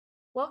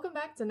Welcome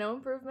back to No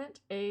Improvement,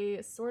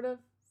 a sort of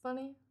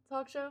funny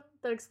talk show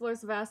that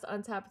explores the vast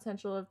untapped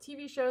potential of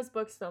TV shows,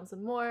 books, films,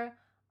 and more.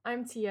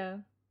 I'm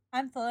Tia,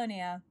 I'm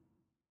Felonia.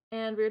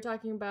 and we are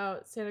talking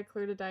about Santa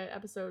Clarita Diet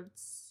episode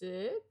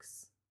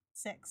 6?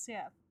 6,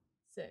 yeah.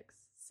 6,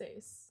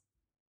 Sace.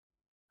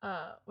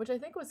 Which I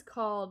think was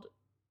called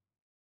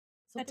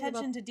something about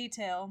Attention to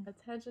detail.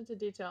 attention to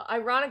detail.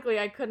 Ironically,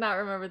 I could not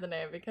remember the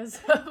name because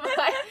of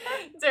my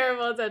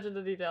terrible attention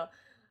to detail.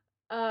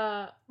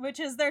 Uh, Which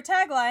is their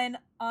tagline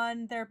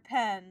on their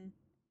pen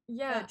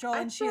yeah, that Joel I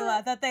and thought,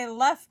 Sheila that they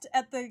left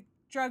at the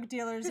drug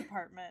dealer's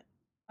apartment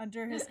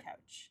under his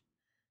couch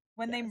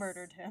when they yes.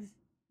 murdered him.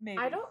 I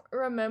Maybe. don't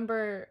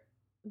remember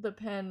the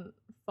pen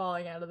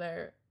falling out of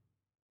there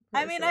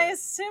I per mean, I se.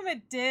 assume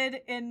it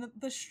did in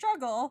the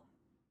struggle,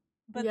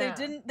 but they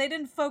Yeah,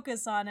 didn't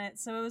focus on it,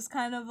 so it was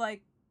kind of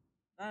like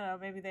I don't know,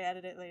 maybe they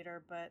added it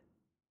later, but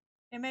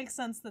it makes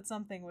sense that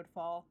something would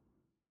fall.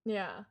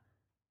 yeah.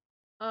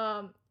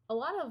 A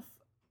lot of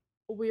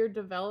weird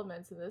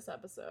developments in this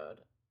episode.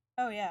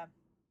 Oh yeah.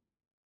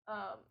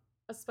 Um,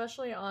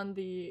 Especially on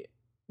the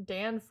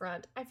Dan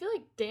front. I feel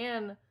like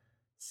Dan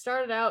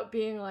started out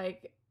being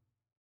like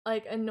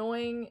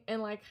annoying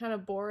and like kind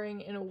of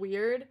boring and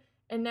weird,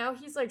 and now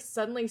he's like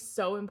suddenly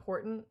so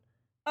important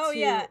Oh to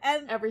yeah,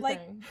 and like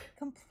everything.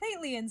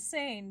 completely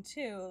insane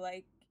too.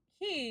 Like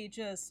he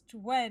just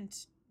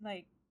went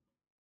like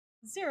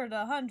 0 to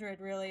 100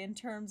 really in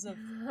terms of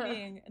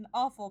being an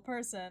awful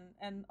person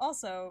and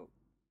also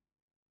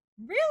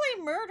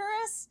really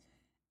murderous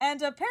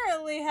and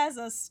apparently has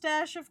a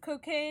stash of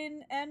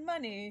cocaine and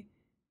money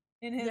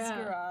in his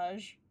Yeah,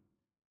 garage,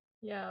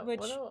 yeah. What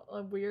which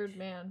a weird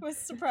man. was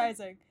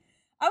surprising.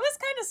 I was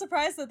kind of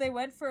surprised that they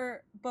went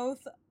for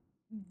both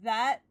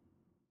that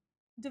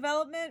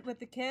development with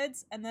the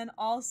kids and then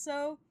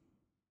also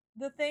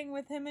the thing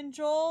with him and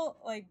Joel,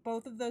 like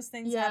both of those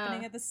things Yeah,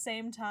 happening at the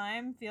same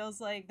time, feels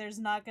like there's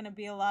not going to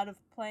be a lot of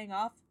playing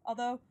off.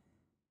 Although,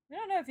 we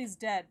don't know if he's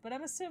dead, but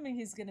I'm assuming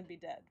he's going to be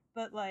dead.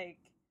 But, like,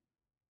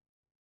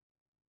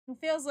 it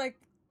feels like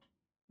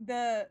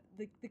the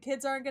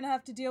kids aren't going to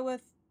have to deal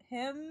with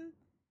him.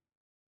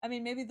 I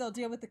mean, maybe they'll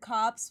deal with the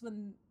cops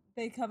when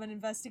they come and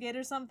investigate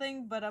or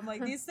something, but I'm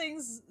like, these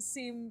things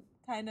seem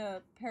kind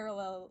of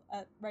parallel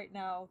at right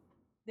now.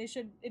 They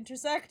should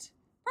intersect,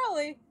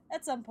 probably,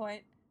 at some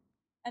point.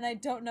 And I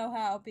don't know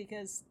how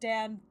because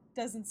Dan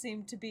doesn't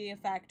seem to be a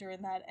factor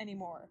in that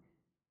anymore.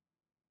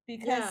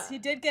 Because yeah. he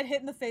did get hit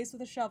in the face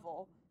with a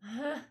shovel.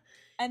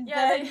 And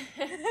Yeah, they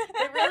then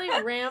they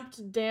really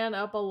ramped Dan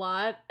up a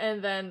lot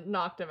and then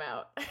knocked him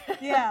out.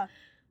 yeah,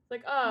 It's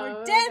like, where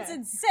oh, Dan's okay.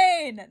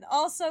 insane and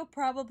also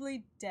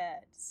probably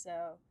dead.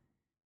 So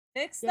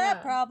fix that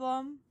Yeah.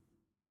 problem.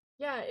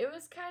 Yeah, it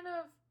was kind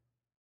of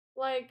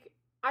like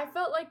I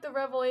felt like the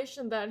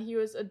revelation that he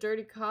was a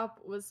dirty cop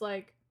was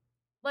like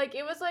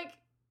it was like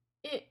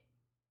it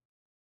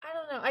I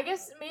don't know. I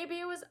guess maybe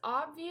it was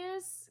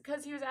obvious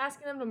because he was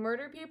asking them to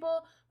murder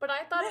people, but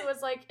I thought it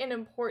was like an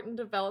important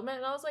development,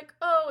 and I was like,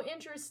 oh,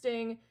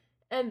 interesting.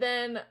 And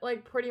then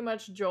like pretty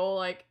much Joel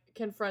like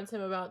confronts him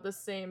about the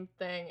same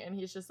thing, and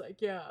he's just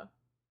like, yeah,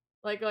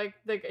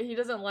 he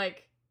doesn't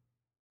like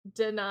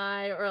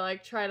deny or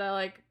like try to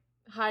like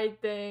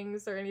hide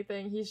things or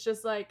anything. He's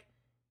just like,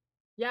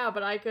 yeah,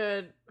 but I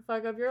could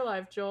fuck up your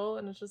life, Joel.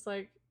 And it's just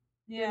like,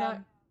 you're Yeah.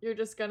 not, you're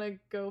just gonna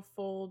go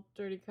full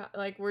dirty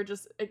like we're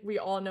just like we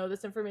all know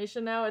this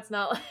information now. It's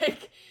not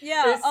like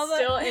Yeah, there's although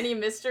still any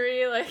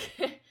mystery.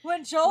 Like,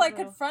 when Joel like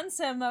so confronts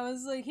him, I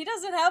was like, he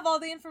doesn't have all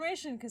the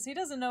information because he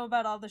doesn't know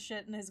about all the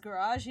shit in his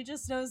garage. He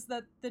just knows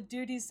that the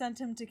dude he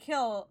sent him to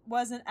kill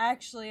wasn't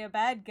actually a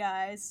bad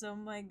guy. So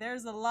I'm like,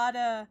 there's a lot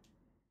of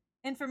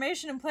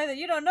information in play that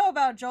you don't know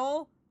about,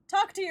 Joel.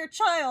 Talk to your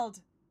child.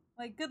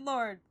 Like, good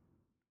lord.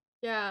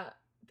 yeah,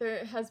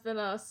 there has been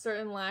a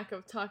certain lack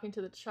of talking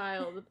to the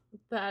child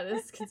that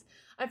is.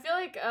 I feel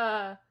like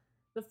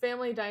the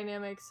family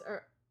dynamics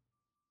are.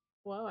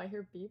 Whoa, I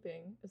hear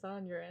beeping. Is that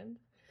on your end?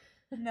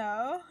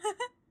 No.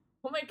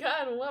 Oh my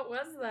god, what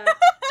was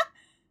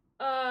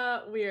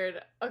that?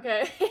 Weird.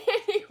 Okay.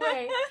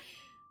 Anyway,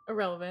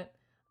 irrelevant.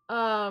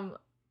 Oh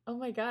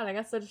my god, I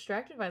got so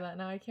distracted by that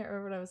now I can't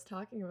remember what I was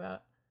talking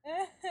about.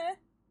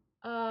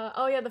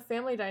 Oh yeah, the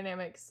family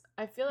dynamics.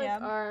 I feel like Yeah.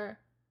 are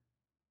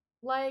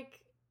like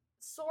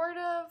sort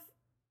of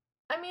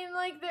I mean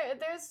like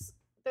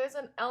there's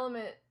an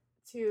element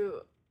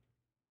to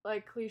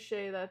like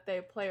cliche that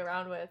they play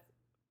around with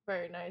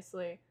very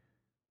nicely.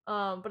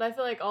 But I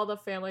feel like all the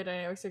family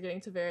dynamics are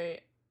getting to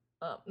very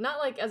not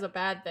like as a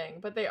bad thing,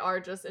 but they are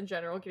just in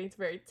general getting to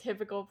very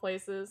typical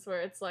places where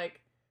it's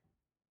like,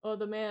 oh,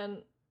 the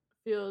man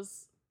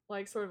feels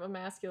like sort of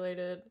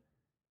emasculated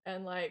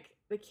and like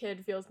the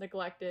kid feels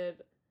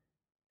neglected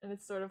and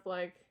it's sort of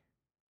like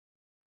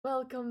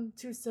welcome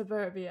to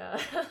suburbia.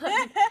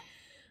 Like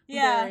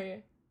Yeah.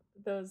 very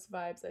those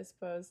vibes, I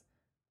suppose.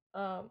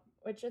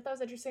 Which I thought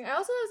was interesting. I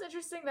also thought it was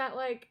interesting that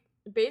like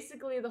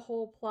basically the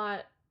whole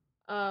plot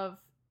of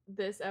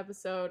this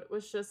episode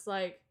was just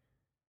like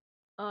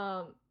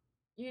um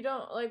you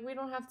don't like we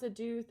don't have to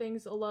do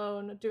things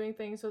alone. Doing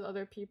things with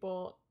other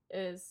people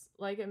is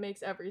like it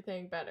makes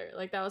everything better.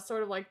 Like that was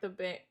sort of like the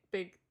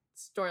big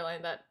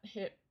storyline that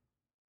hit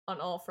on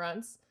all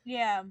fronts.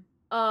 Yeah.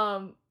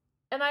 Um,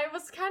 and I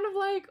was kind of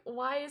like,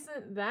 why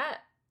isn't that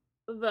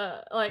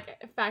the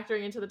like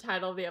factoring into the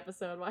title of the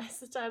episode? Why is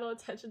the title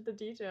attention to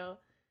detail?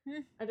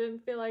 I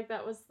didn't feel like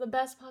that was the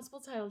best possible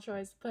title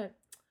choice, but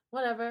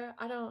whatever.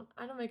 I don't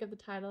make up the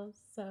titles,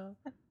 so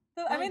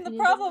So, I my mean, the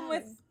opinion doesn't problem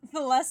matter. with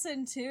the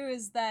lesson too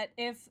is that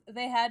if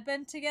they had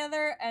been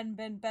together and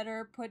been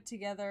better put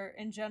together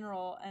in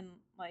general and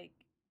like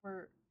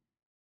were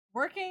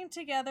working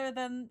together,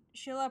 then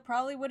Sheila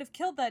probably would have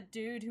killed that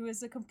dude who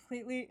is a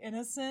completely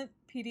innocent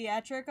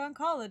pediatric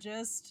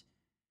oncologist.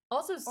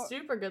 Also Or,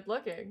 super good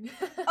looking.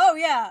 oh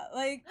yeah,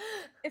 like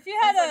if you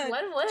I had was like,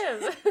 let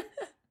him live.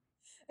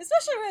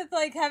 especially with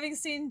like having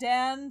seen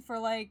Dan for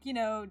like, you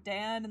know,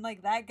 Dan and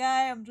like that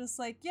guy, I'm just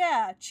like,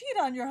 yeah, cheat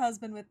on your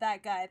husband with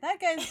that guy. That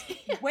guy's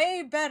Yeah.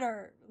 way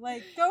better.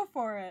 Like, go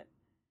for it.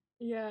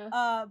 Yeah.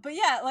 But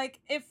yeah, like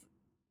if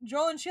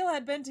Joel and Sheila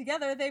had been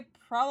together, they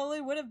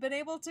probably would have been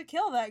able to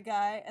kill that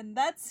guy, and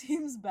that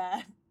seems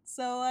bad.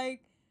 So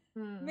like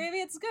maybe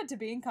it's good to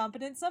be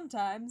incompetent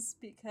sometimes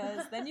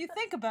because then you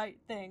think about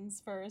things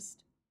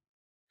first.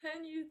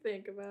 And you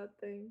think about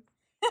things.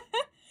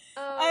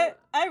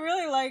 I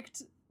really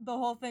liked the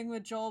whole thing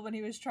with Joel when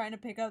he was trying to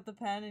pick up the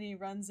pen and he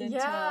runs into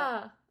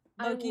Yeah,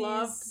 I loved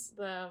Loki's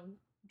them.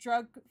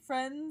 drug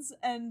friends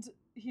and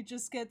he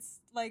just gets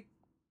like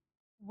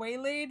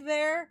waylaid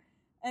there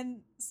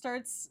and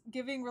starts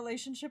giving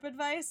relationship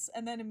advice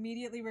and then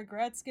immediately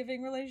regrets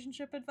giving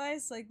relationship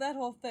advice. Like that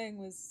whole thing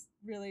was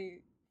really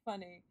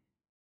funny.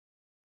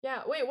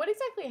 Yeah, wait, what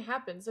exactly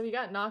happened? So he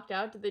got knocked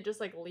out? Did they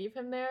just like leave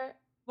him there?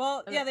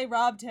 Well, And yeah, they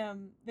robbed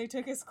him. They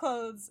took his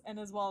clothes and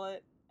his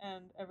wallet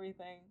and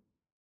everything.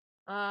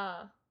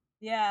 Ah.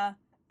 Yeah.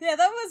 Yeah,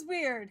 that was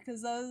weird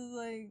because I was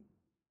like,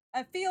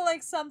 I feel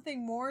like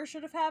something more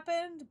should have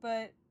happened,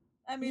 but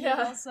I mean, it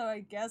Yeah. also, I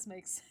guess,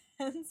 makes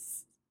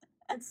sense.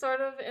 It's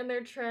sort of in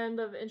their trend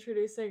of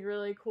introducing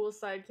really cool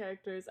side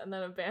characters and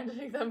then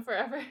abandoning them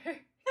forever.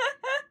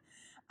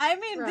 I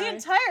mean,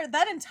 Right.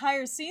 that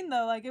entire scene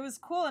though, like it was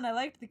cool and I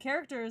liked the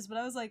characters, but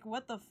I was like,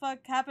 what the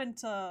fuck happened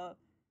to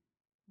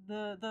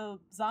the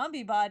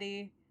zombie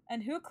body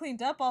and who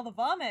cleaned up all the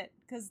vomit?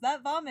 Cuz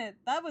that vomit,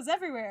 that was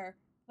everywhere.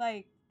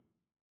 Like,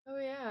 Oh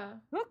yeah.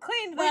 who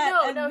cleaned Wait, that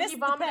no, and no, missed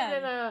the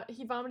pen?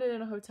 he vomited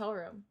in a hotel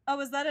room. Oh,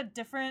 was that a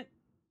different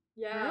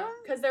Yeah, room?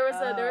 because there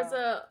was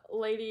a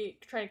lady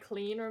trying to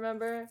clean,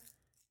 remember?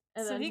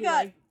 And So then he he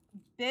got like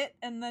bit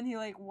and then he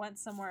like went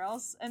somewhere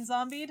else and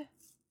zombied?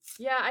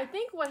 yeah, I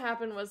think what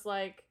happened was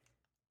like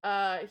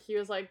he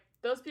was like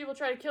those people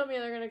try to kill me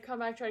and they're gonna come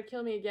back try to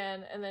kill me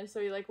again, and then so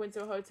he like went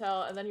to a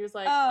hotel and then he was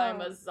like I'm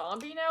a Oh,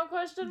 zombie now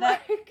question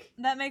that mark.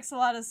 that makes a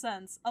lot of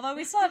sense. Although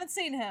we still haven't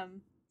seen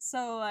him.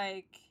 So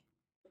like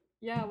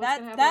Yeah, what's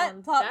gonna that happen that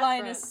on plot that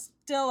line front? is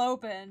still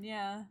open,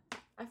 yeah.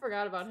 I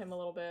forgot about him a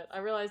little bit. I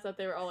realized that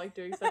they were all like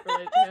doing stuff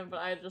related to him, but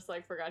I just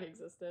like forgot he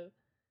existed.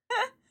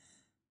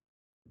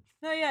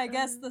 No, yeah, I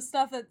guess the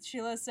stuff that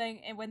Sheila's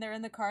saying when they're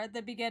in the car at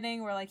the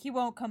beginning where like he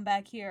won't come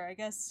back here. I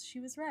guess she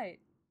was right.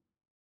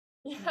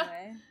 Yeah.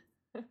 Anyway.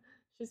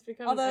 She's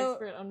become Although an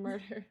expert on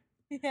murder.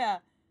 yeah.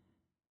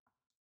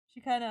 She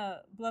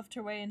kinda bluffed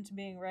her way into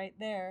being right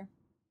there.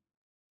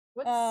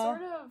 What's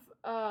sort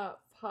of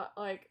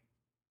like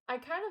I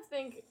kind of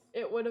think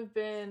it would have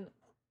been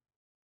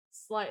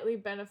slightly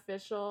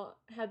beneficial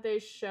had they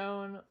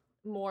shown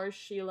more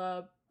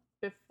Sheila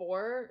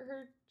before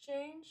her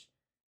change.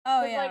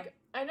 Oh Cuz yeah. like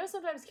I know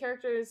sometimes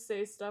characters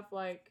say stuff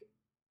like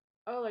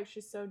oh like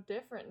she's so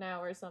different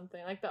now or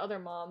something. Like the other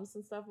moms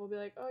and stuff will be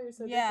like, "Oh, you're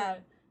so Yeah.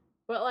 different."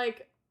 But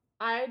like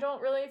I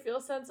don't really feel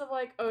a sense of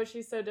like, "Oh,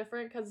 she's so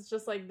different" cuz it's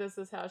just like this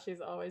is how she's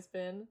always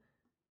been.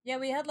 Yeah,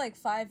 we had like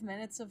 5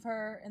 minutes of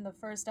her in the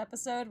first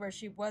episode where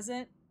she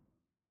wasn't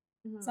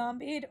Mhm.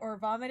 zombied or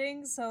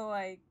vomiting, so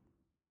like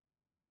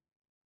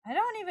I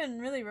don't even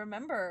really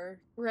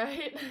remember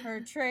Right?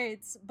 her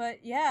traits,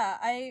 but yeah,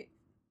 I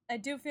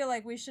do feel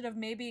like we should have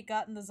maybe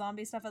gotten the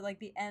zombie stuff at like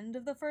the end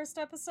of the first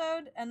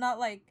episode and not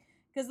like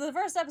because the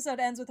first episode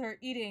ends with her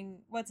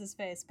eating what's his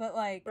face, but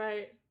like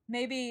right.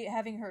 maybe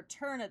having her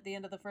turn at the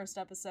end of the first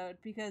episode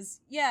because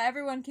yeah,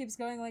 everyone keeps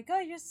going like, "Oh,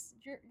 you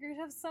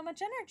have so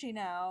much energy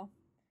now."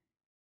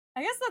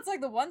 I guess that's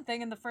like the one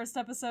thing in the first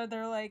episode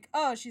they're like,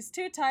 "Oh, she's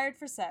too tired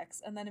for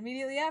sex." And then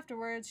immediately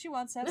afterwards, she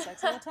wants to have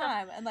sex all the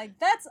time. And like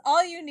that's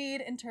all you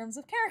need in terms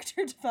of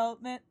character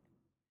development.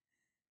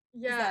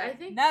 Is Yeah, I that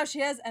think now she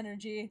has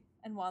energy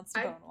and wants to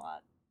I bone a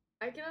lot.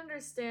 I can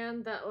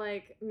understand that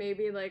like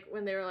maybe like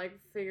when they were like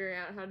figuring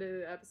out how to do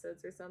the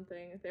episodes or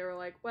something, they were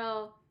like,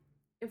 well,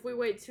 if we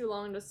wait too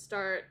long to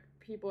start,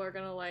 people are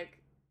gonna like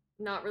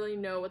not really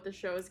know what the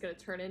show is gonna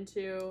turn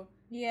into.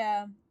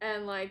 Yeah.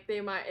 And like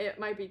it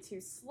might be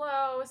too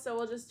slow, so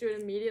we'll just do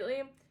it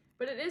immediately.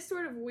 But it is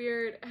sort of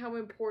weird how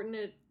important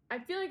it I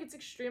feel like it's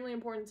extremely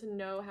important to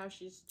know how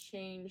she's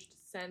changed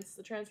since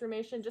the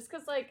transformation just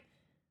cuz like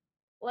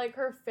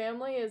her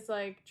family is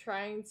like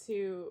trying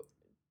to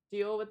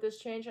deal with this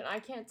change, and I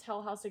can't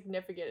tell how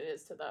significant it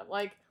is to them.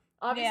 Like,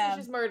 obviously Yeah.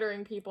 she's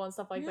murdering people and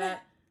stuff like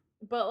that,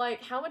 but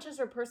like, how much has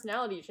her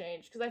personality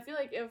changed? Because I feel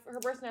like if her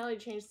personality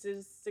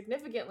changes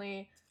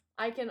significantly,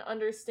 I can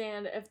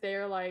understand if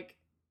they're like,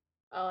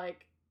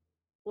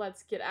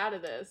 let's get out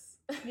of this.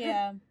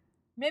 Yeah.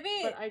 Maybe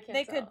But I can't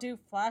they could tell. do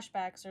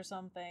flashbacks or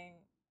something,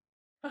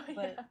 Oh,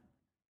 but yeah.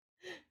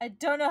 I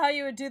don't know how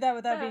you would do that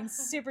without being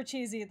super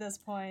cheesy at this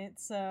point,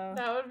 so.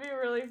 That would be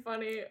really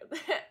funny.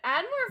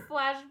 Add more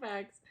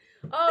flashbacks.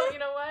 Oh, you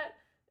know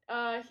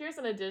what? Here's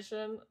an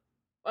addition.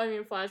 I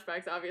mean,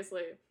 flashbacks,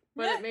 obviously,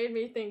 but it made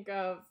me think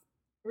of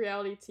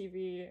reality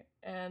TV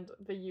and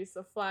the use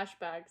of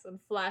flashbacks and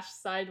flash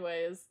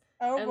sideways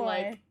Oh and boy.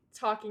 like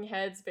talking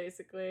heads,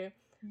 basically.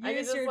 I could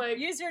Use just your like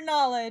use your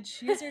knowledge.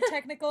 Use your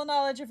technical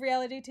knowledge of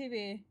reality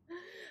TV.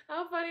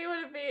 How funny would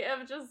it be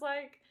if just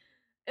like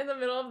in the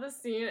middle of the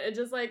scene, it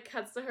just like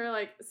cuts to her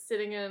like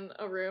sitting in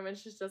a room and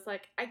she's just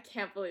like, I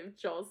can't believe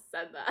Joel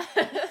said that.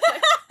 Like,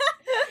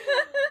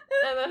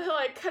 and then it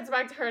like cuts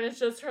back to her and it's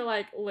just her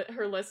like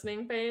her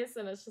listening face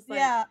and it's just like,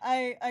 yeah,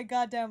 I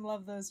goddamn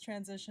love those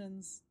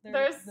transitions.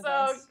 they're the so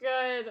best.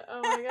 good.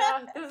 Oh my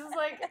god, this is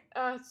like,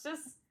 it's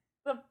just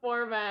the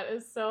format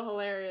is so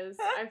hilarious.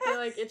 I feel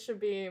like it should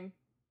be.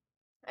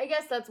 I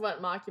guess that's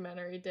what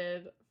mockumentary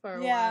did for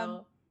a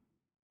while.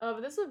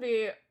 But this would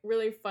be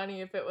really funny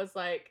if it was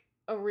like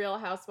a Real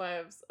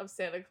Housewives of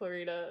Santa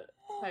Clarita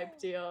type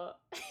deal.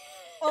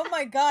 Oh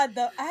my god,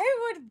 though,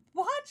 I would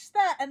watch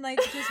that and like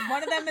just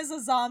one of them is a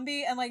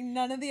zombie and like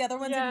none of the other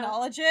ones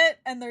acknowledge it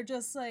and they're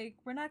just like,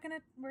 we're not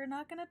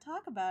gonna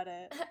talk about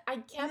it. I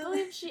can't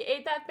believe she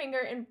ate that finger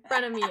in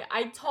front of me.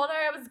 I told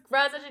her it was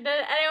gross and she did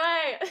it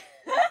anyway.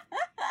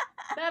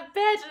 That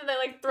bitch, and they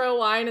like throw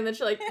wine and then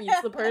she like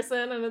eats the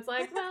person and it's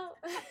like, well.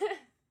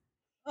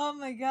 Oh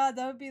my god,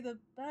 that would be the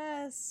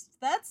best.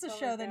 That's a Oh my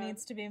show that God.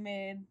 needs to be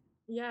made.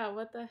 Yeah,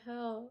 what the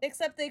hell?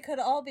 Except they could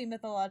all be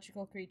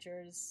mythological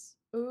creatures.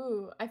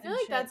 Ooh, I feel And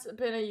like shit. that's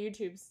been a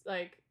YouTube's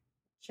like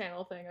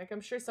channel thing. Like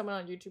I'm sure someone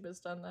on YouTube has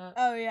done that.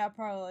 Oh yeah,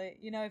 probably.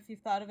 You know, if you've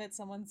thought of it,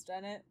 someone's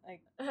done it.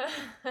 Like,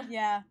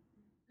 yeah.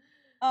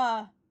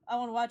 I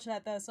want to watch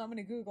that though, so I'm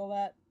gonna Google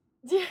that.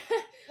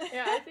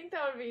 Yeah, I think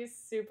that would be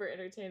super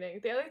entertaining.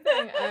 The other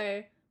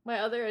thing my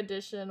other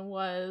addition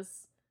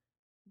was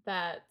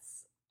that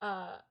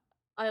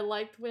I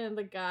liked when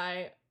the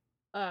guy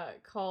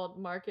called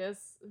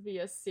Marcus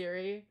via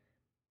Siri.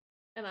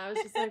 And I was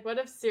just like, what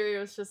if Siri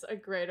was just a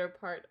greater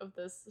part of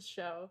this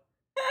show?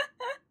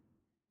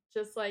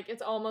 Just like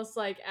it's almost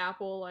like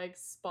Apple like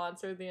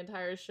sponsored the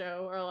entire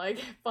show or like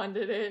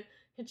funded it.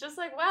 It's just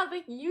like, wow,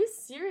 they use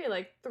Siri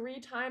like 3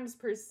 times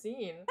per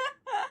scene.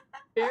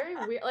 Very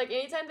weird. Like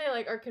anytime they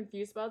like are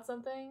confused about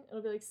something,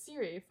 it'll be like,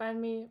 Siri, find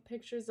me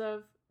pictures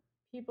of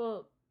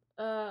people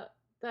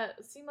that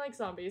seem like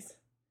zombies.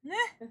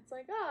 It's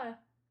like,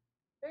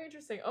 very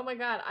interesting. Oh my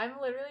god, I'm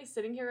literally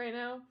sitting here right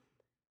now.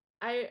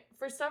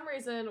 For some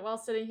reason, while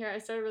sitting here, I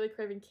started really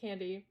craving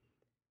candy.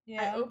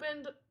 Yeah. I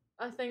opened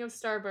a thing of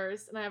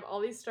Starburst, and I have all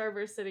these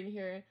Starbursts sitting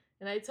here,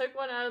 and I took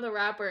one out of the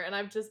wrapper, and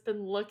I've just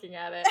been looking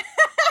at it.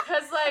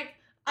 Because, like,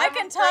 I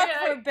can talk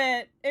for a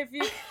bit if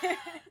you can.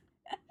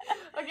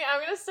 Okay,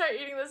 I'm gonna start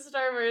eating the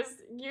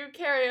Starburst. You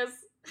carry us.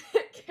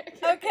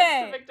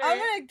 Okay, I'm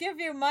gonna give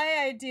you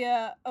my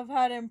idea of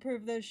how to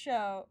improve this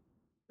show.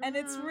 And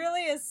it's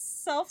really a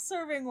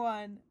self-serving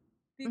one.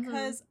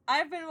 Because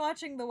I've been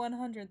watching The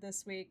 100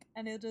 this week,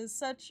 and it is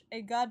such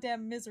a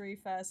goddamn misery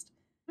fest.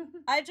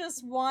 I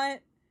just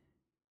want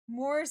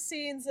more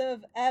scenes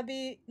of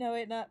Abby. No,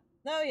 wait, not.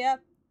 No, yeah.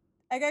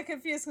 I got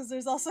confused because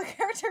there's also a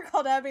character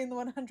called Abby in The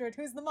 100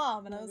 who's the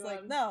mom, and I was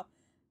like, no,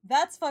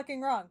 that's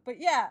fucking wrong. But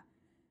yeah,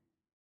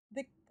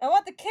 I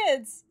want the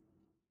kids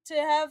to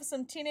have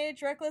some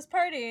teenage reckless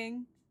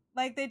partying,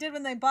 like they did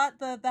when they bought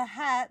the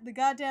hat, the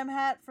goddamn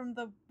hat from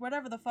the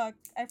whatever the fuck.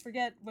 I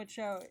forget what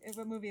show,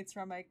 what movie it's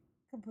from. I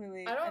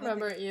don't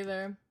remember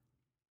either.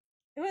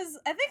 It was,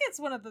 I think it's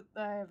one of the,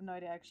 I have no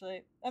idea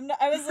actually.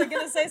 I was like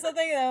gonna say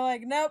something and I'm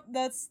like, nope,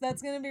 that's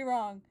gonna be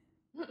wrong.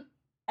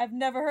 I've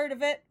never heard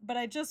of it, but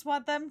I just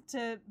want them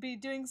to be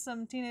doing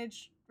some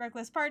teenage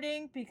reckless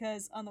partying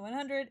because on The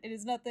 100 it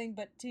is nothing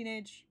but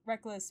teenage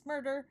reckless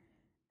murder.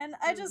 And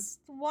I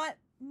just want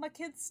my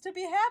kids to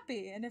be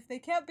happy. And if they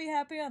can't be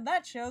happy on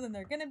that show, then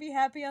they're gonna be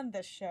happy on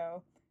this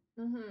show.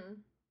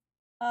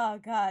 Oh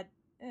god.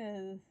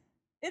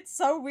 It's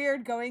so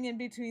weird going in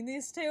between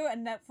these two,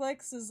 and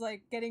Netflix is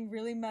like getting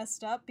really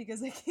messed up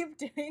because they keep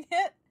doing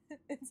it.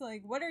 It's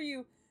like, what are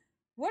you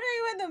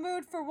in the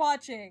mood for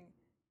watching?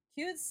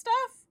 Cute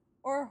stuff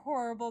or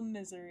horrible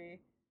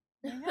misery?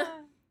 Like,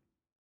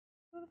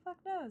 who the fuck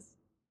knows?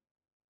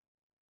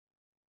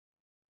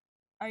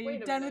 Are you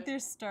done with your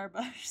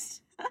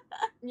Starburst?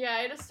 Yeah,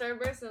 I ate a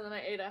Starburst and then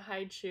I ate a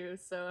Haichu,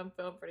 so I'm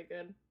feeling pretty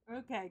good.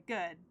 Okay,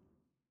 good.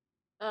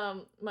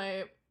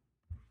 My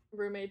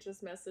roommate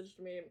just messaged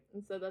me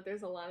and said that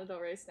there's a Lana Del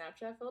Rey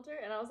Snapchat filter,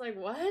 and I was like,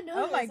 what?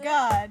 No, oh my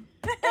god.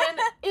 And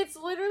it's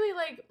literally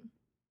like,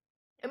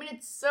 I mean,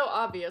 it's so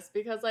obvious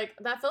because like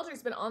that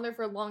filter's been on there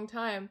for a long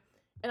time,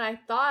 and I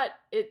thought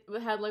it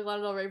had like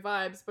Lana Del Rey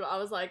vibes, but I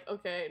was like,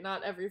 okay,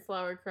 not every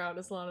flower crown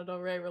is Lana Del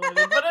Rey related,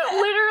 but it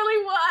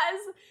literally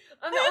was.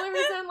 And the only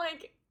reason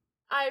like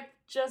I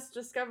just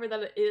discovered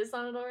that it is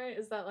Lana Del Rey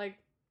is that like,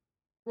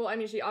 well, I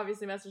mean, she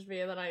obviously messaged me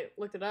and then I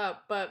looked it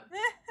up, but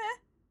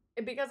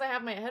because I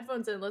have my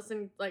headphones in,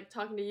 listening, like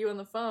talking to you on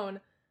the phone,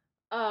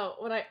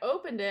 when I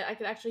opened it, I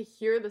could actually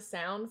hear the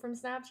sound from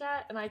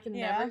Snapchat, and I can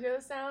never Yeah. hear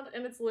the sound,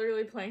 and it's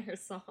literally playing her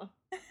song.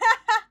 I'm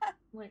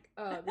like,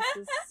 oh, this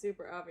is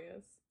super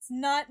obvious. It's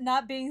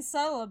not being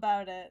subtle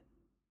about it.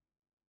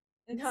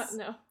 It's...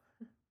 No,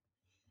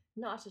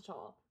 not at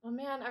all. Oh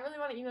man, I really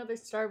want to eat another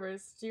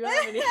Starburst. Do you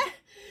have any?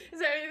 Is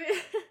there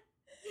anything?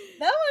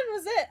 That one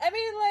was it. I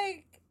mean,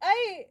 like,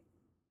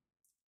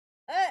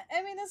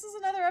 I mean, this is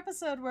another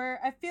episode where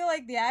I feel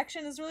like the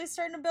action is really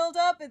starting to build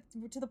up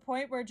to the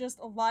point where just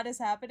a lot is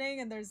happening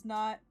and there's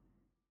not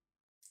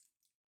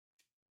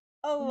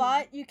a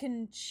lot you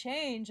can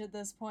change at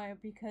this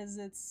point because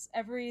it's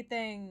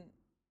everything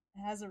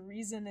has a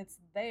reason it's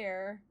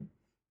there.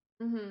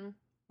 Mm-hmm.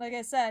 Like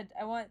I said,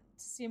 I want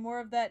to see more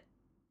of that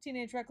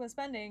teenage reckless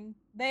spending.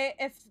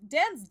 If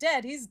Dan's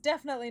dead, he's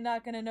definitely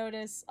not going to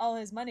notice all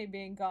his money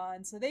being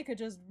gone, so they could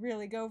just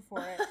really go for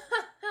it.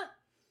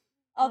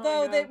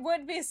 Although they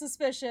would be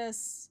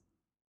suspicious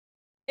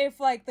if,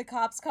 like, the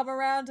cops come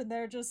around and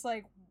they're just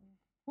like,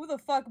 who the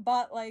fuck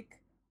bought, like,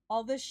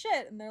 all this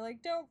shit? And they're like,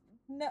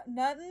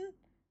 nothing.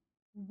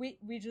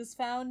 We just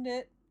found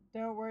it.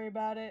 Don't worry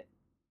about it.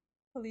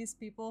 Police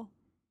people.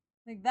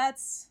 Like,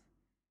 that's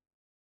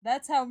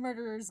how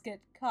murderers get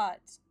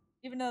caught.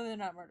 Even though they're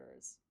not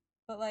murderers.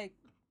 But, like,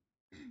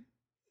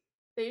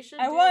 they should.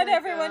 I want like,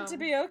 everyone to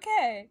be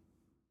okay.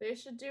 They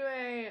should do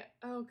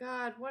oh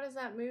god, what is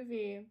that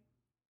movie?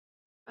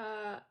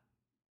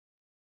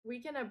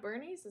 Weekend at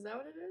Bernie's? Is that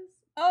what it is?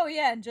 Oh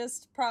yeah, and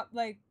just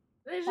they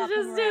should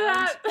just do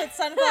that. Put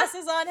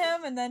sunglasses on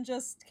him and then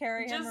just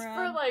carry him around. Just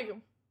for like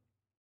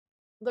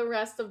the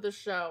rest of the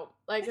show.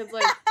 Like it's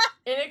like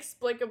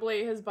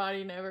inexplicably his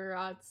body never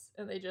rots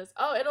and they just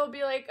it'll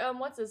be like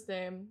what's his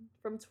name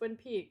from Twin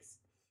Peaks.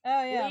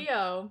 Oh yeah.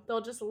 Leo.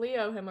 They'll just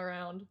Leo him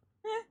around.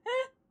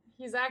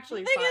 He's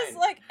actually fine. The thing is,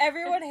 like,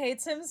 everyone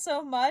hates him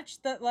so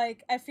much that,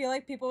 like, I feel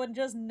like people would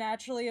just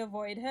naturally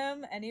avoid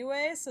him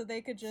anyway, so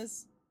they could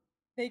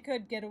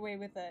get away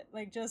with it.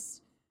 Like,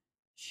 just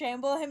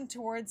shamble him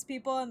towards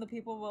people and the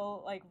people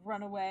will, like,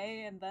 run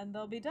away and then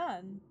they'll be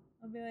done.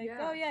 They'll be like,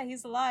 oh yeah,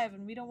 he's alive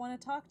and we don't want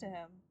to talk to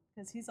him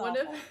because he's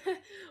awful.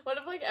 What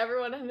if, like,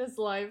 everyone in his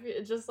life,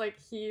 just, like,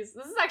 this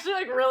is actually,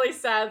 like, really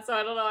sad, so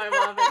I don't know why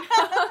I'm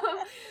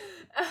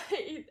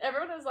laughing.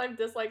 Everyone in his life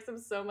dislikes him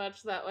so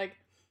much that, like,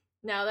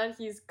 now that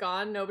he's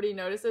gone, nobody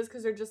notices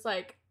because they're just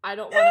like, I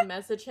don't want to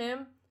message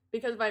him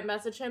because if I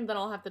message him, then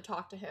I'll have to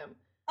talk to him.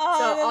 Oh,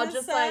 so I'll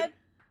just sad.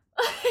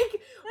 like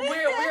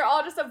we're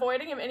all just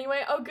avoiding him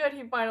anyway. Oh, good,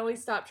 he finally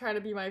stopped trying to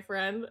be my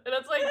friend, and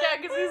it's like,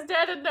 yeah, because he's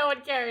dead and no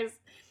one cares.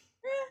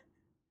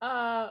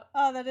 Oh,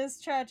 that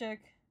is tragic.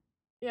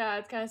 Yeah,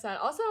 it's kind of sad.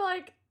 Also,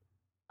 like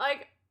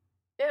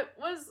it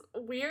was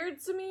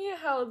weird to me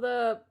how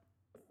the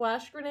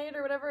flash grenade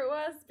or whatever it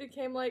was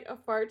became like a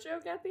fart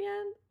joke at the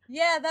end.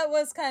 Yeah, that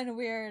was kind of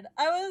weird.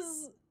 I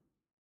was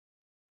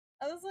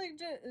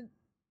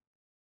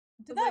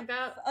like,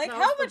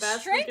 how much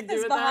strength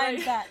is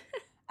behind that?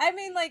 I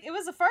mean, like, it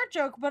was a fart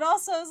joke, but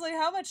also I was like,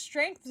 how much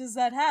strength does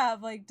that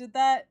have? Like, did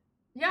that?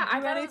 Yeah, I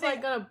thought it was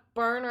like gonna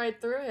burn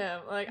right through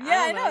him. Like,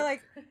 yeah, I know.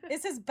 Like,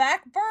 is his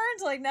back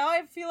burned? Like, now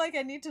I feel like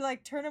I need to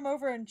like turn him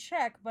over and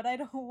check, but I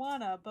don't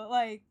wanna. But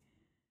like,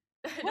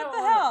 what the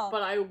hell?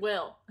 But I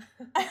will.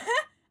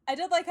 I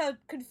did like how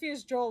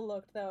confused Joel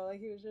looked though.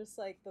 Like, he was just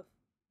like,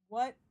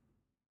 what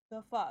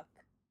the fuck?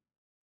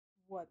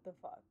 What the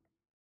fuck?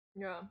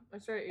 Yeah, I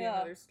started eating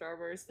another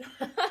Starburst.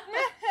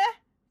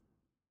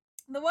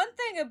 The one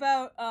thing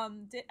about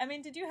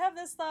did you have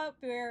this thought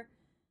where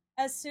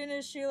as soon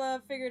as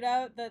Sheila figured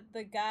out that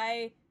the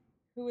guy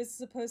who was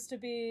supposed to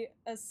be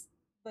a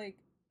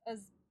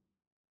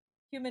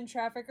human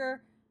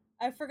trafficker,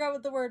 I forgot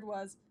what the word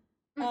was,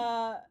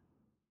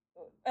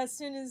 as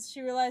soon as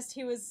she realized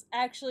he was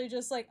actually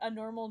just like a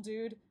normal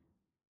dude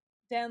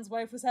Dan's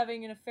wife was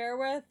having an affair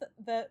with,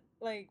 that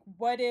like,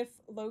 what if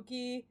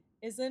Loki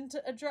isn't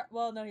a drug?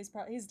 Well, no, he's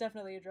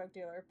definitely a drug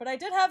dealer. But I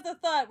did have the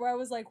thought where I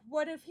was like,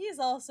 what if he's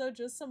also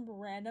just some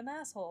random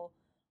asshole?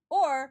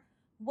 Or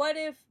what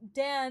if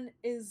Dan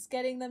is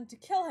getting them to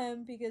kill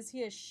him because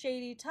he has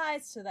shady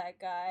ties to that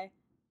guy,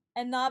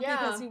 and not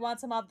because he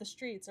wants him off the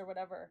streets or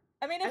whatever?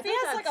 I mean, if he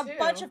has like a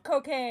bunch of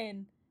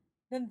cocaine,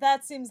 then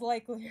that seems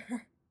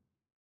likelier.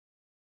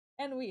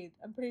 And weed.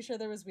 I'm pretty sure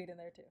there was weed in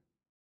there too.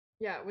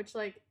 Yeah, which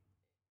like,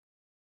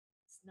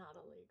 it's not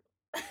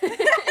illegal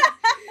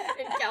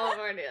in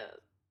California.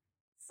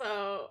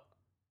 So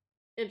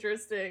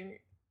interesting.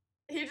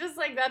 He just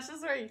like, that's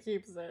just where he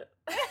keeps it.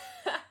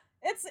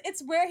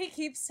 It's where he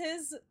keeps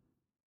his.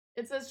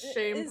 It's a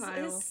shame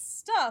pile. His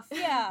stuff,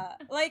 yeah.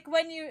 Like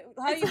when you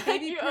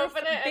baby-proof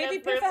open it,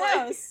 baby-proof a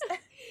house.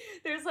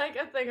 There's like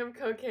a thing of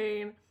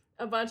cocaine,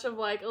 a bunch of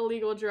like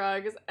illegal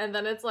drugs, and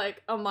then it's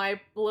like a My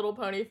Little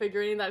Pony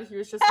figurine that he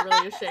was just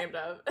really ashamed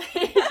of.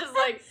 He just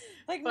like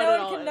put no it one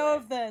all can in know there.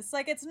 of this.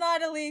 Like, it's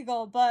not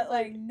illegal, but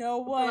Like,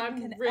 no but one I'm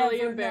can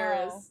really ever know.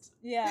 embarrassed.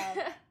 Yeah.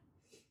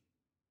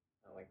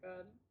 Oh my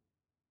god.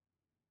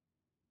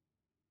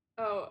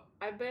 Oh,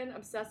 I've been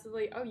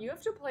obsessively. Oh, you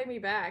have to play me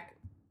back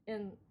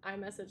in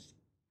iMessage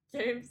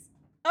games.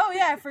 Oh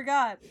yeah, I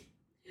forgot.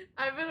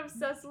 I've been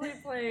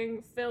obsessively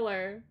playing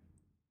filler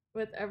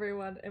with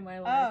everyone in my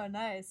life. Oh,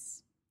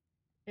 nice.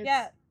 It's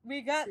Yeah,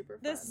 we got super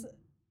this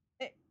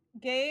fun.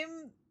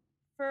 game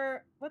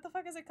for what the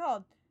fuck is it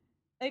called?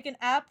 Like an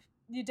app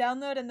you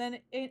download, and then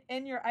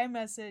in your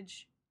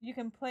iMessage you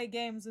can play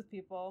games with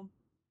people.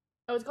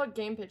 Oh, it's called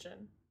Game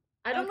Pigeon.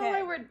 I don't know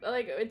why Okay. we're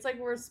like. It's like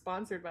we're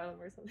sponsored by them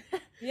or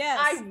something. Yes.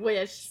 I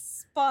wish.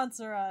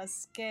 Sponsor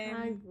us, game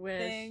I wish.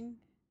 thing.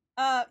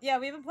 Yeah,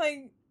 we've been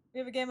playing. We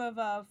have a game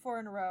of 4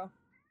 in a row.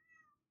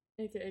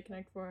 AKA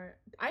Connect 4.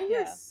 I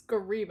hear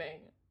screaming.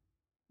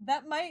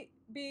 That might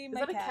be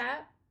my Is that cat. a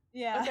cat?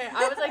 Yeah. Okay,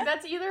 I was like,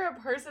 that's either a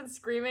person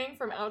screaming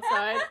from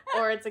outside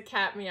or it's a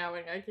cat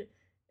meowing.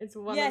 It's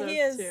one of those he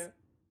is two.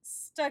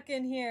 stuck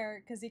in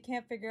here because he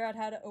can't figure out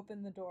how to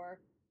open the door.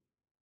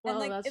 Well, and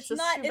like that's it's just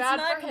not too it's bad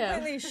not for him.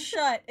 completely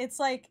shut. It's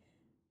like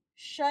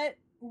shut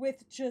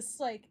with just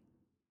like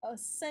a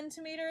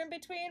centimeter in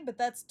between, but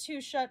that's too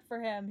shut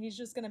for him. He's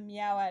just gonna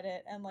meow at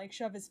it and like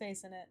shove his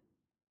face in it.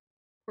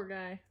 Poor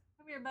guy.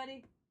 Come here,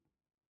 buddy.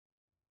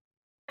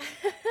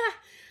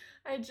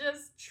 I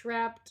just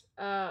trapped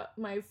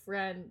my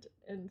friend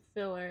in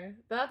filler.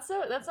 That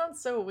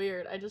sounds so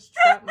weird. I just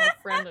trapped my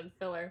friend in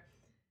filler.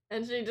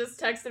 And she just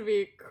texted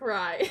me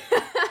cry.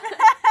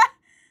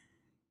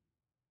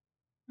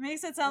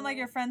 Makes it sound like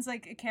your friend's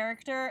like a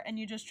character and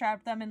you just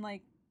trapped them in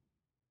like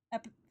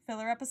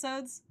filler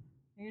episodes.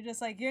 You're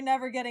just like, you're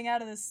never getting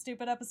out of this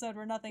stupid episode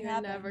where nothing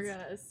happens. You're never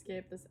gonna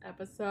escape this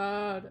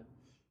episode.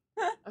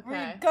 Okay.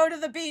 Where you go to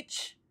the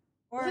beach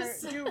or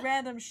do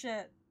random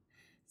shit.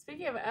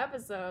 Speaking of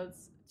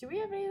episodes, do we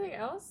have anything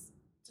else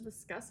to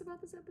discuss about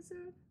this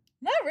episode?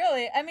 Not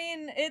really. I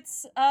mean,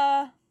 it's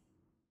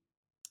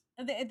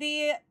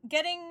the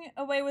getting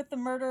away with the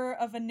murder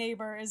of a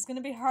neighbor is going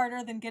to be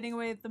harder than getting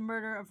away with the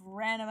murder of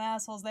random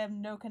assholes they have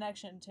no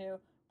connection to.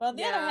 But on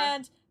the other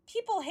hand,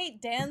 people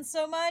hate Dan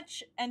so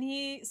much, and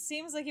he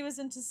seems like he was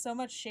into so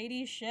much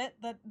shady shit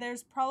that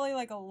there's probably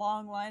like a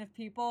long line of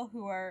people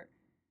who are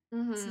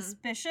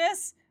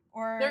suspicious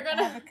or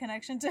have a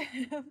connection to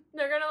him.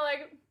 They're gonna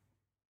like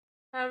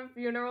have a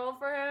funeral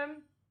for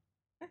him,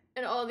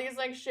 and all these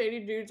like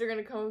shady dudes are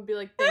gonna come and be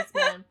like, "Thanks,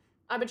 man.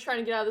 I've been trying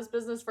to get out of this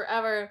business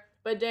forever,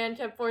 but Dan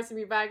kept forcing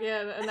me back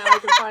in, and now I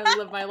can finally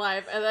live my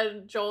life." And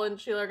then Joel and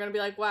Sheila are gonna be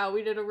like, "Wow,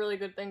 we did a really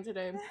good thing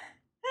today."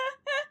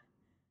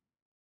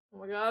 Oh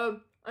my god,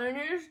 I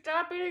need to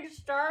stop eating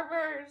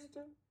Starburst.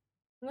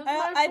 This is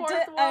my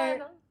fourth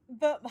one.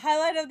 The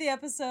highlight of the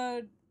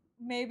episode,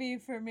 maybe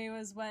for me,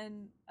 was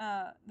when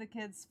the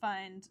kids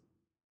find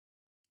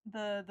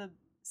the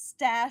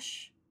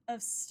stash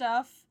of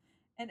stuff,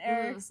 and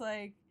Eric's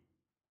like,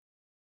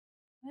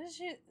 what is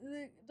she?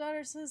 The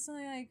daughter says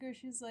something like, or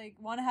she's like,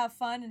 want to have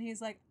fun, and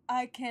he's like,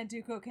 I can't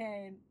do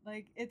cocaine.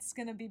 Like, it's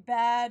gonna be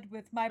bad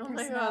with my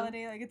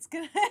personality. Like, it's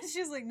gonna.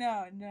 She's like,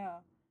 no.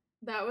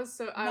 That was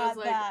so. I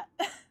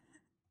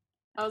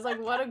was like,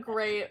 what a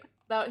great.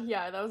 That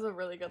was a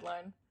really good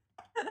line.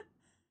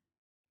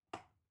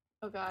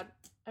 Oh god,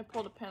 I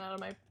pulled a pen out of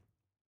my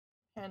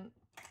pen.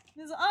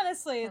 Because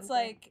honestly, it's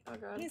like,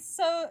 he's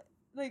so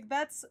like,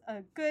 that's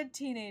a good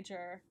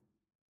teenager.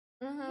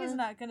 Mm-hmm. He's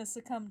not gonna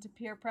succumb to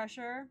peer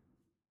pressure.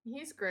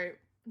 He's great.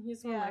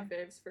 He's one of my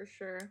faves for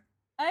sure.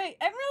 I'm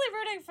really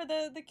rooting for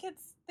the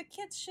kids. The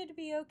kids should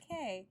be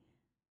okay.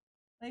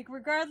 Like,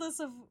 regardless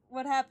of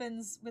what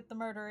happens with the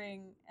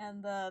murdering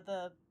and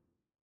the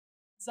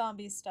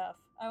zombie stuff,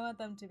 I want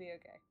them to be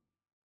okay.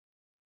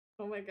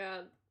 Oh my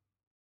god.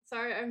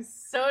 Sorry, I'm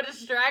so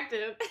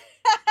distracted.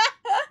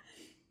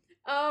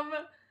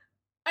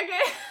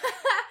 Okay.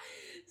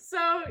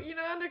 So, you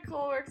know how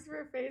Nicole works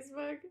for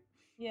Facebook?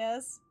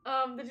 Yes.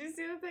 Did you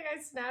see the thing I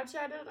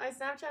Snapchatted? I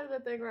Snapchatted the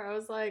thing where I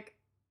was like,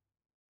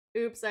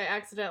 oops, I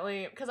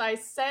accidentally, because I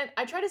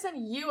tried to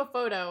send you a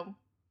photo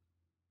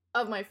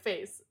of my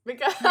face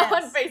because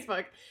on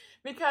Facebook,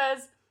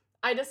 because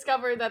I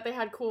discovered that they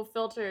had cool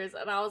filters,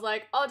 and I was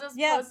like, I'll just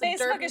post a derpy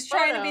Facebook is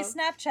trying to be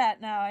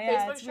Snapchat now.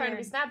 Yeah, Facebook's trying to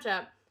be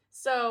Snapchat.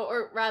 So,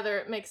 or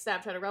rather, make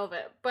Snapchat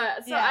irrelevant.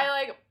 But, so I,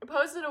 like,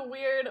 posted a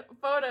weird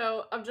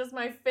photo of just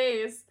my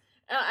face,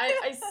 and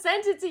I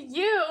sent it to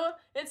you.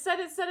 It said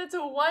it to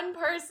one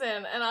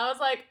person, and I was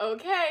like,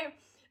 okay.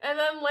 And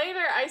then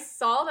later, I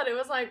saw that it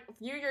was, like,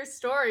 view your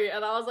story,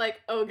 and I was like,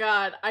 oh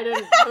god, I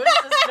didn't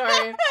post the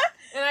story.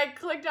 And I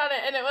clicked on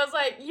it, and it was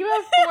like, you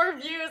have 4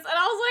 views, and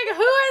I was like,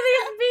 who are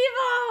these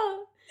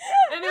people?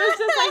 And it was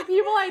just like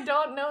people I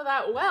don't know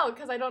that well,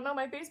 because I don't know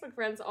my Facebook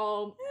friends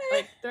all,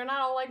 like, they're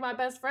not all like my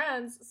best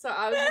friends. So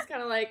I was just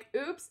kind of like,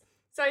 oops.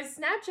 So I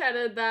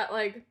Snapchatted that,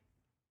 like,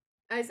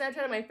 I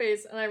Snapchatted my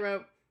face, and I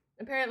wrote,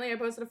 Apparently, I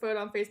posted a photo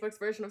on Facebook's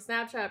version of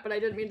Snapchat, but I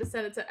didn't mean to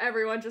send it to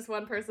everyone, just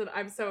one person.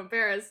 I'm so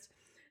embarrassed.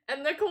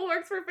 And Nicole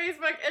works for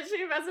Facebook, and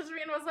she messaged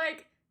me and was like,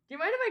 do you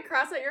mind if I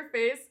cross out your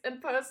face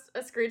and post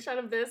a screenshot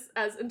of this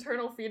as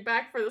internal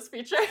feedback for this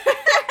feature?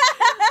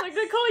 Like,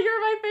 Nicole,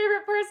 you're my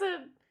favorite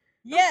person.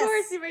 Yes. Of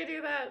course you may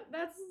do that.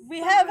 We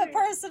so have funny. a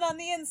person on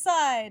the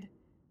inside.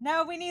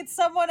 Now we need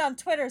someone on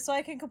Twitter so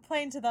I can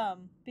complain to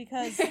them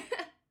because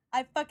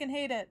I fucking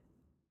hate it.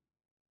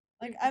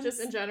 Like, I'm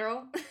just in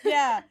general.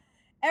 Yeah.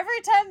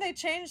 Every time they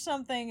change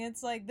something,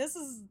 it's like, this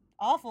is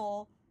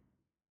awful.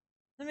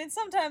 I mean,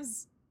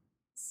 sometimes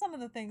some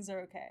of the things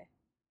are okay.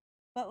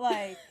 But,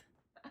 like,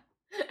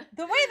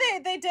 the way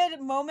they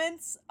did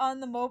moments on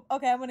the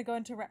okay, I'm gonna go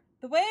into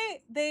the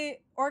way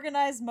they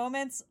organize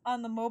moments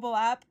on the mobile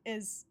app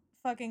is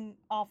fucking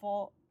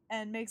awful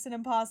and makes it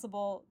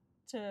impossible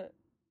to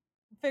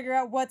figure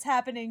out what's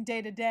happening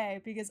day to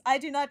day because I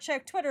do not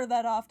check Twitter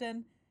that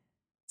often.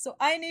 So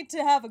I need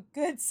to have a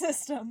good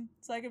system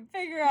so I can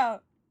figure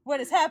out what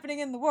is happening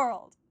in the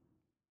world.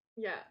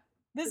 Yeah.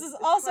 This is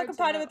also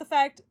combined with the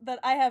fact that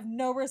I have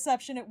no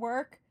reception at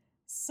work.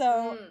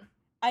 So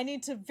I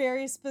need to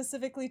very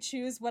specifically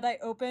choose what I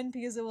open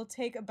because it will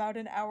take about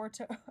an hour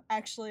to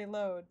actually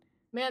load.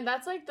 Man,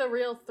 that's like the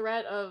real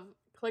threat of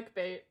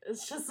clickbait.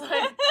 It's just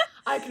like,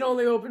 I can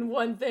only open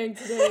one thing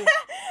today.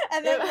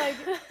 And then, like,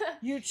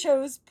 you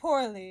chose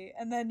poorly.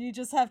 And then you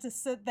just have to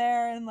sit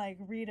there and, like,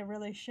 read a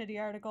really shitty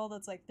article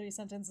that's, like, 3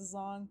 sentences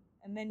long.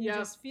 And then you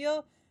just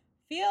feel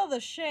the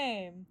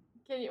shame.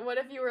 What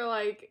if you were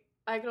like,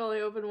 I can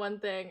only open one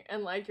thing,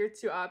 and, like, your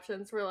 2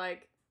 options were,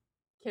 like,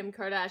 Kim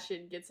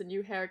Kardashian gets a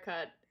new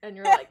haircut, and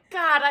you're like,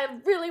 God, I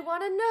really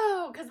want to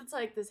know, because it's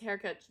like, this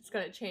haircut is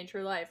going to change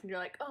her life, and you're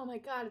like, oh my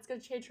God, it's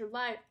going to change her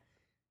life.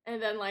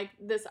 And then, like,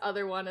 this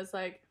other one is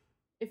like,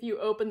 if you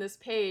open this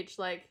page,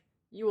 like,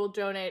 you will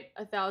donate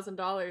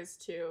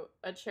 $1,000 to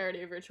a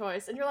charity of your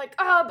choice. And you're like,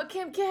 oh, but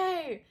Kim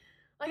K!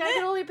 Like, I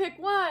can only pick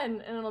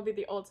one! And it'll be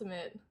the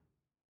ultimate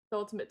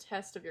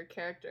test of your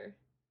character.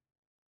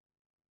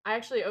 I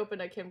actually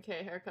opened a Kim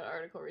K haircut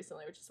article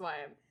recently, which is why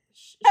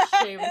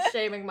I'm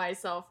shaming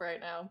myself right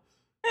now.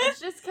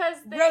 It's just because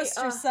they... Roast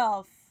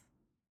yourself.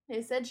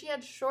 They said she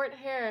had short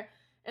hair,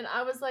 and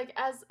I was like,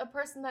 as a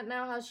person that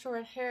now has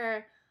short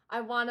hair,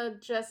 I want to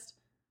just,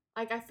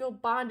 like, I feel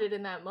bonded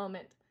in that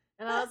moment.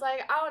 And I was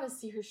like, I want to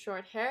see her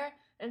short hair.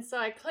 And so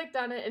I clicked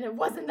on it, and it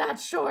wasn't that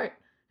short.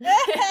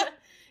 It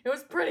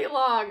was pretty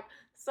long.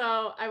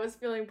 So I was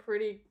feeling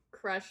pretty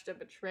crushed and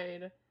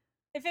betrayed.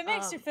 If it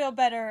makes you feel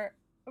better,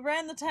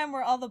 around the time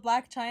where all the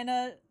Blac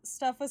Chyna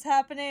stuff was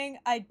happening,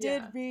 I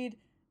did read,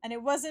 and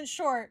it wasn't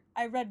short,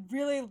 I read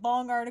really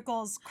long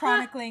articles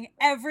chronicling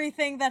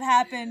everything that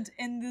happened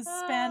in the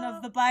span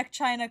of the Blac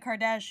Chyna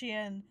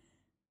Kardashian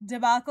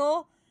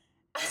debacle.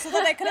 So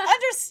that I could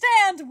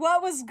understand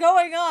what was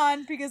going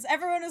on, because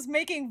everyone was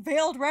making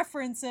veiled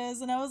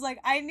references, and I was like,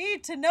 I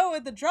need to know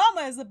what the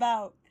drama is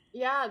about.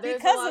 Yeah, there's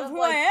because a lot of who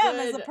like, I am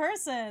as a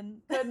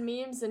person. Good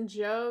memes and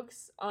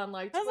jokes on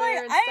like Twitter like,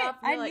 and stuff.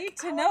 And I need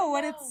to know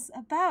what it's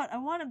about. I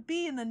want to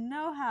be in the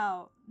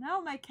know-how.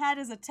 Now my cat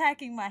is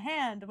attacking my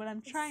hand when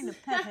I'm trying to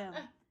pet him.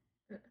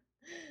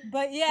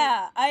 But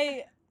yeah,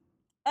 I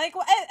feel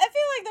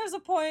like there's a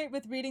point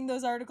with reading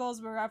those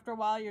articles where after a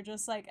while you're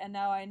just like, and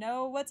now I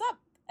know what's up.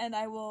 And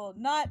I will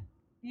not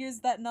use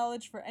that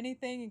knowledge for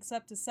anything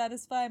except to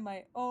satisfy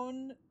my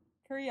own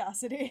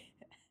curiosity.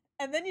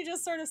 And then you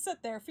just sort of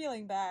sit there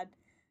feeling bad.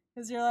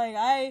 Because you're like,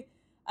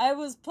 I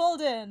was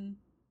pulled in.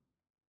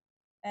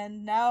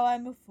 And now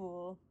I'm a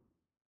fool.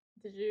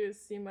 Did you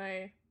see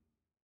my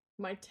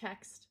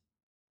text?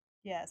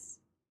 Yes.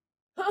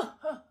 I'm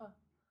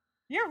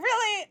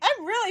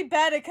really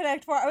bad at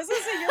Connect 4. I was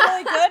gonna say you're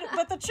really good,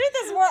 but the truth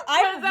is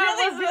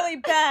I'm really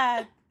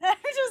bad. I'm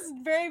just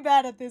very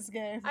bad at this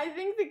game. I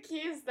think the key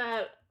is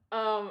that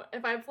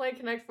if I play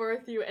Connect 4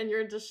 with you and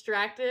you're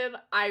distracted,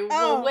 I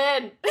will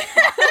win.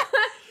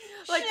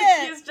 Like, the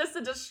key is just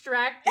to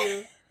distract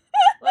you.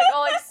 Like,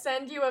 I'll, like,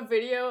 send you a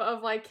video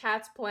of, like,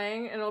 cats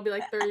playing, and it'll be,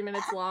 like, 30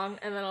 minutes long,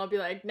 and then I'll be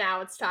like,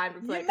 now it's time to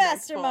play You Connect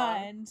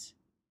mastermind.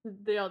 4.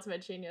 The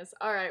ultimate genius.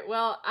 Alright,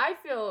 well, I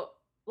feel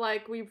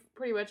like we've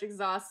pretty much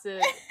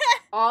exhausted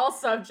all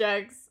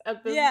subjects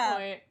at this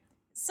point.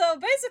 So,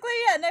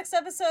 basically, next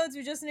episodes,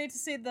 we just need to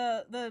see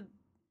the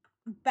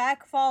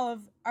backfall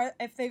of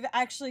if they've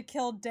actually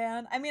killed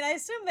Dan. I mean, I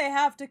assume they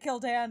have to kill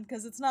Dan,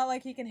 because it's not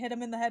like he can hit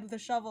him in the head with a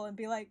shovel and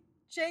be like,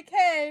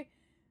 JK,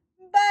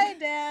 bye,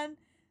 Dan.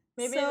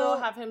 Maybe they'll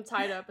have him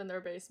tied up in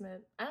their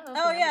basement. I don't know.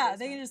 Oh, yeah,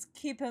 they can just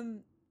keep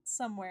him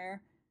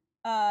somewhere.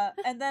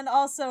 And then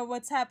also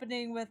what's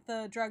happening with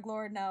the drug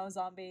lord now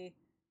zombie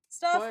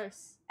stuff. Of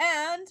course.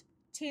 And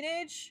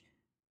teenage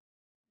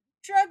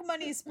drug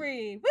money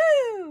spree.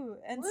 Woo!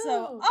 And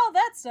so all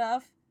that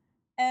stuff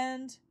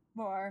and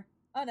more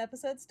on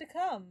episodes to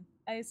come,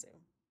 I assume.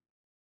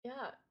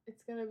 Yeah,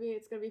 it's gonna be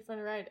a fun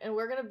ride. And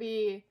we're gonna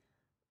be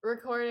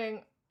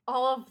recording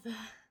all of the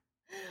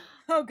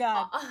oh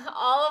god.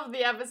 All of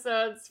the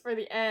episodes for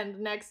the end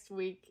next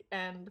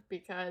weekend,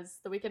 because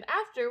the weekend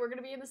after we're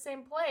gonna be in the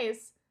same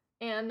place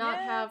and not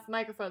Yeah. have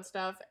microphone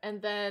stuff.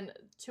 And then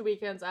 2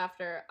 weekends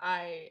after,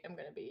 I am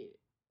going to be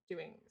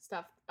doing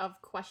stuff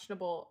of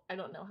questionable, I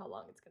don't know how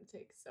long it's going to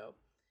take. So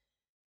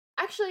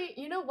actually,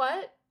 you know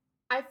what?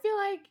 I feel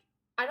like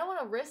I don't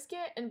want to risk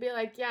it and be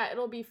like, yeah,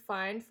 it'll be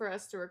fine for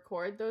us to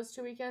record those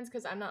 2 weekends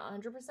because I'm not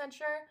 100%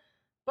 sure.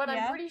 But I'm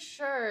Yeah. pretty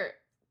sure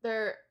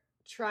they're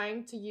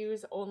trying to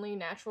use only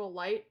natural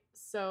light.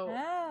 So,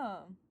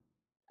 Oh.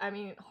 I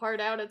mean,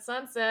 hard out at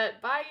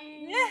sunset. Bye.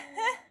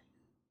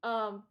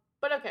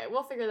 But okay,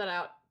 we'll figure that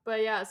out.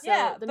 But yeah, so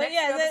Yeah, the but next few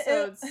yeah,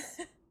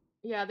 episodes,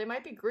 yeah, they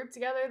might be grouped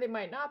together, they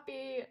might not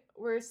be.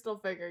 We're still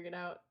figuring it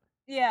out.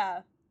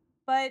 yeah,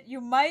 but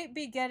you might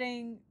be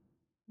getting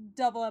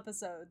double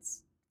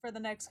episodes for the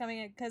next coming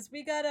in because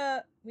we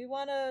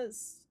want to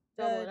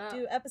Double it up.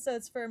 do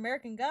episodes for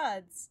American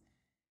Gods,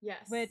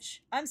 Yes.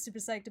 which I'm super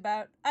psyched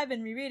about. I've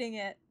been rereading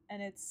it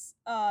and it's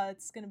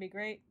gonna be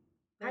great.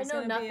 I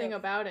know nothing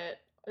about it.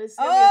 It's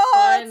gonna be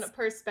a fun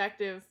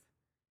perspective.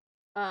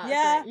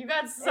 Yeah, thing. You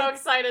got so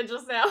excited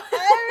just now.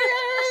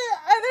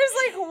 There's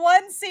like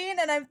one scene,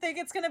 and I think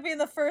it's gonna be in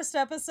the first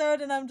episode,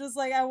 and I'm just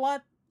like, I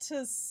want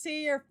to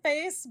see your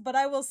face, but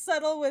I will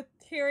settle with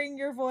hearing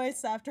your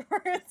voice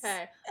afterwards.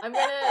 Okay, I'm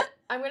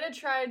gonna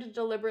try to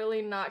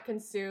deliberately not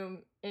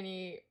consume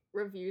any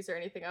reviews or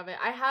anything of it.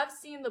 I have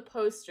seen the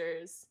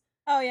posters.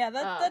 Oh yeah,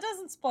 that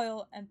doesn't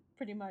spoil and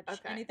pretty much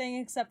anything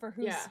except for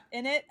who's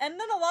in it, and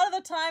then a lot of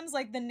the times,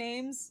 like the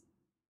names.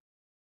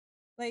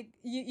 Like,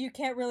 you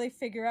can't really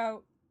figure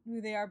out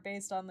who they are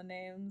based on the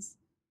names.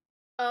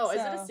 Oh, so.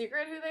 Is it a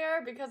secret who they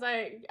are? Because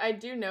I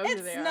do know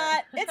who they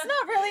are. It's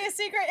not really a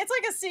secret. It's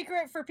like a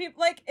secret for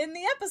people. Like, in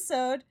the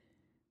episode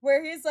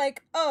where he's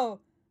like, oh,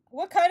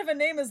 what kind of a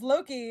name is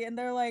Loki? And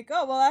they're like,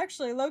 oh, well,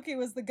 actually, Loki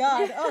was the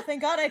god. Oh,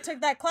 thank God I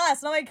took that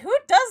class. And I'm like, who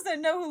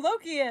doesn't know who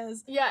Loki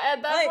is? Yeah,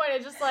 at that point,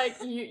 it's just like,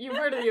 you've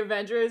heard of the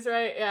Avengers,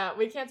 right? Yeah,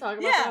 we can't talk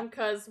about them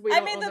because we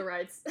don't own the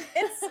rights.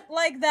 It's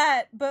like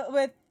that, but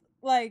with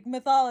like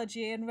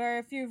mythology, and where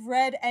if you've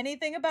read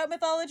anything about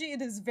mythology,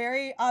 it is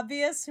very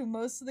obvious who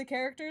most of the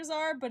characters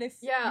are, but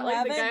if you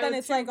haven't, then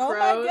it's like, oh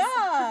my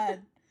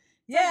god.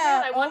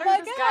 Yeah, I wonder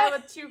who this guy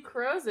with 2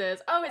 crows is.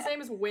 Oh, his name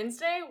is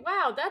Wednesday?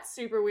 Wow, that's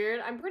super weird.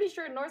 I'm pretty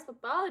sure in Norse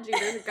mythology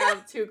there's a guy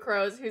with 2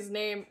 crows whose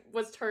name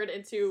was turned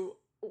into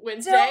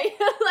Wednesday.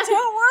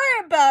 Don't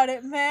worry about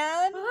it,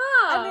 man.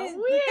 I mean,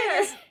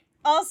 weird.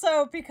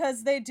 Also,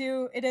 because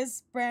it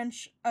is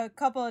branch a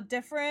couple of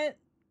different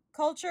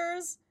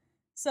cultures.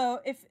 So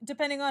if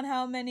depending on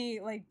how many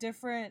like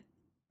different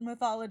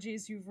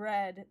mythologies you've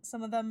read,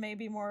 some of them may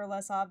be more or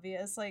less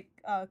obvious. Like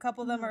a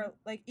couple of them are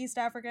like East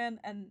African,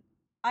 and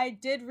I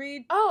did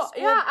read. Oh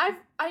yeah,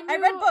 I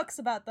read books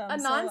about them.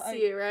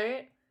 Anansi,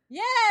 right?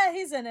 Yeah,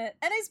 he's in it,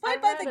 and he's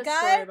played by the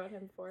guy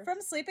from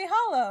Sleepy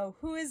Hollow,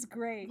 who is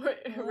great.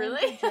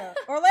 Really?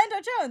 Orlando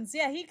Jones.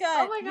 Yeah, he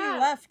God.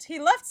 He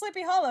left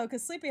Sleepy Hollow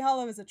because Sleepy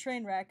Hollow is a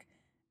train wreck,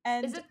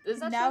 and is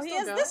that now he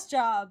has this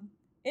job.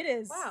 It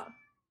is. Wow.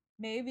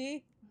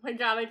 Maybe. Oh my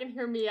god, I can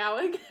hear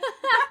meowing.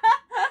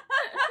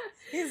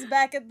 He's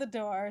back at the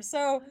door,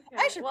 so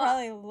I should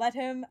probably let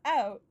him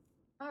out.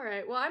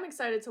 Alright, well, I'm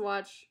excited to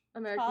watch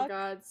American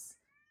Gods.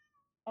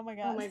 Oh my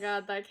god. Oh my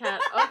god, that cat.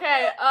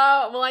 Okay,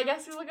 well, I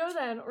guess we will go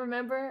then.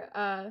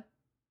 Remember,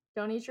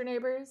 don't eat your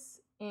neighbors,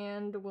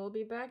 and we'll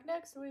be back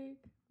next week.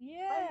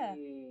 Yeah.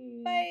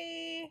 Bye.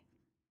 Bye.